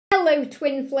Hello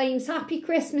twin flames, happy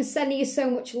Christmas, sending you so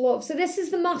much love. So this is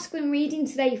the masculine reading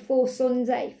today for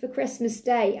Sunday, for Christmas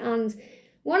Day, and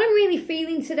what I'm really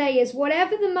feeling today is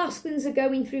whatever the masculines are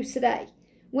going through today,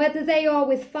 whether they are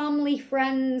with family,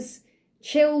 friends,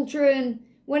 children,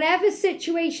 whatever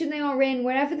situation they are in,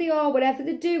 wherever they are, whatever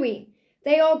they're doing,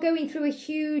 they are going through a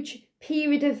huge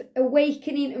period of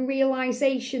awakening and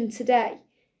realization today.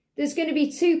 There's going to be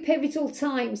two pivotal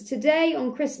times today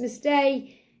on Christmas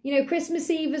Day, you know, Christmas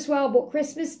Eve as well, but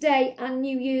Christmas Day and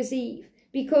New Year's Eve,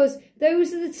 because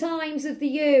those are the times of the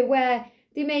year where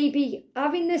they may be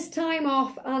having this time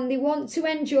off and they want to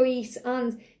enjoy it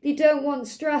and they don't want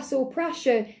stress or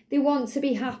pressure. They want to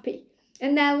be happy.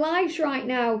 And their lives right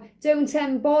now don't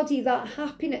embody that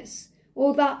happiness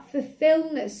or that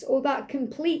fulfillment or that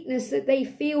completeness that they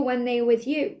feel when they're with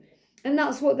you. And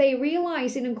that's what they're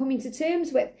realising and coming to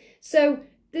terms with. So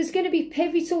there's going to be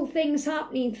pivotal things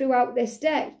happening throughout this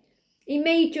day. It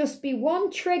may just be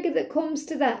one trigger that comes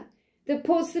to them that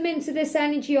puts them into this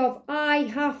energy of, I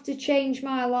have to change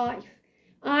my life.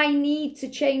 I need to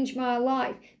change my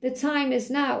life. The time is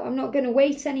now. I'm not going to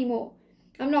wait anymore.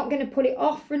 I'm not going to put it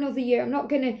off for another year. I'm not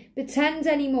going to pretend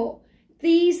anymore.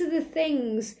 These are the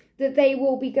things that they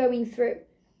will be going through.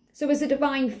 So as a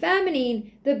divine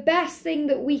feminine, the best thing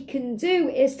that we can do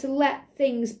is to let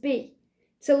things be.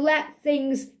 To let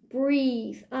things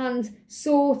breathe and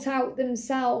sort out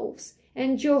themselves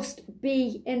and just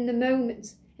be in the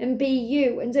moment and be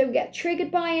you, and don't get triggered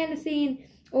by anything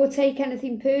or take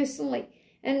anything personally.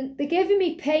 And they're giving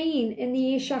me pain in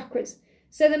the ear chakras.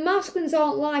 So the masculines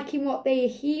aren't liking what they are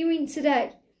hearing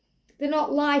today. They're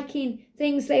not liking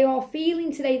things they are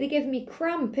feeling today. They're giving me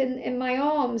cramp in my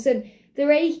arms and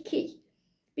they're achy.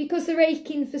 Because they're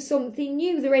aching for something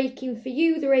new, they're aching for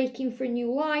you, they're aching for a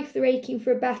new life, they're aching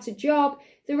for a better job,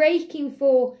 they're aching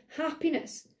for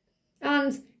happiness.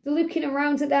 And they're looking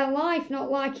around at their life,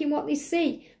 not liking what they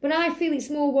see. But I feel it's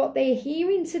more what they're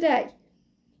hearing today.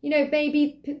 You know,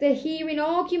 maybe they're hearing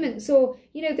arguments, or,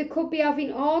 you know, they could be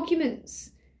having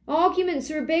arguments.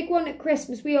 Arguments are a big one at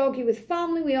Christmas. We argue with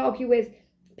family, we argue with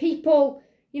people,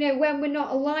 you know, when we're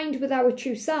not aligned with our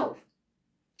true self.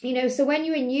 You know, so when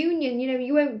you're in union, you know,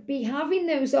 you won't be having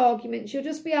those arguments. You'll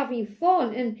just be having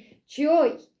fun and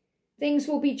joy. Things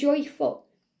will be joyful.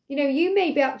 You know, you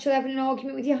may be actually having an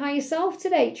argument with your higher self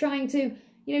today, trying to,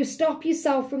 you know, stop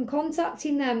yourself from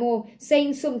contacting them or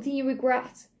saying something you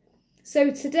regret.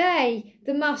 So today,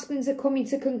 the masculines are coming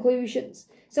to conclusions.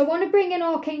 So I want to bring in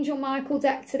Archangel Michael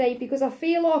deck today because I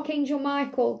feel Archangel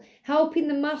Michael helping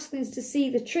the masculines to see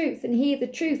the truth and hear the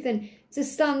truth and to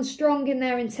stand strong in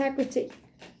their integrity.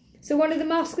 So what are the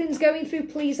masculines going through,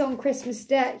 please, on Christmas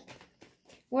Day?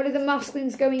 What are the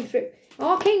masculines going through?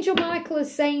 Archangel Michael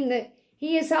is saying that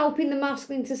he is helping the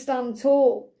masculine to stand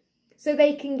tall so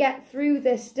they can get through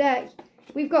this day.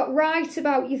 We've got right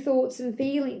about your thoughts and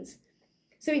feelings.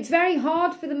 So it's very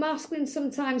hard for the masculine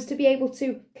sometimes to be able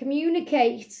to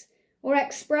communicate or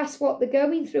express what they're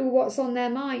going through or what's on their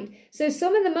mind. So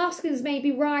some of the masculines may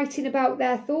be writing about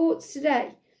their thoughts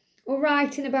today or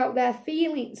writing about their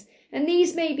feelings. And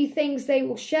these may be things they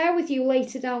will share with you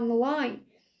later down the line.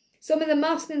 Some of the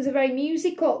masculines are very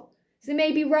musical. So they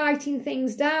may be writing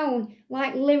things down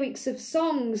like lyrics of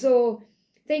songs or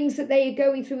things that they are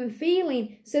going through and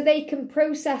feeling so they can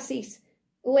process it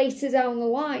later down the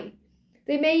line.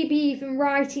 They may be even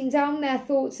writing down their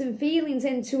thoughts and feelings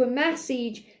into a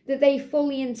message that they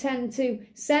fully intend to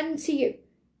send to you.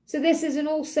 So this is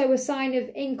also a sign of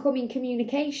incoming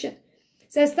communication.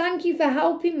 It says, thank you for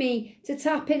helping me to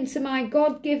tap into my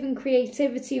God-given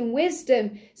creativity and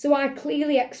wisdom so I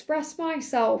clearly express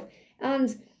myself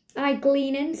and I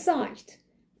glean insight.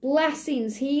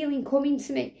 Blessings, healing coming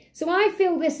to me. So I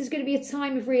feel this is going to be a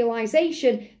time of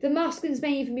realization. The masculines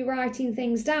may even be writing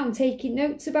things down, taking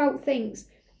notes about things,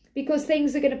 because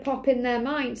things are going to pop in their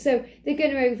mind. So they're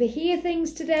going to overhear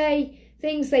things today,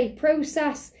 things they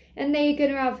process, and they're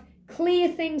going to have clear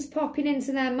things popping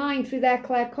into their mind through their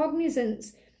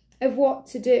claircognizance of what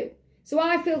to do. So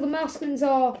I feel the masculines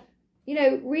are, you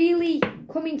know, really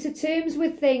coming to terms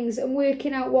with things and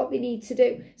working out what they need to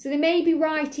do. So they may be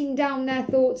writing down their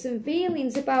thoughts and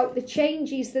feelings about the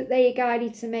changes that they are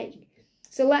guided to make.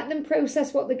 So let them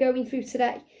process what they're going through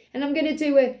today. And I'm going to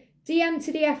do a DM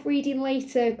to DF reading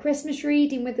later, Christmas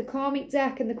reading with the karmic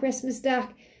deck and the Christmas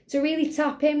deck to really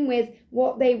tap in with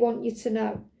what they want you to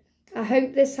know. I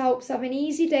hope this helps. Have an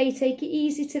easy day. Take it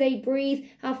easy today. Breathe.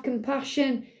 Have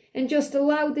compassion. And just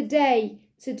allow the day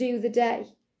to do the day.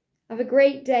 Have a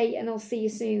great day and I'll see you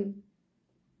soon.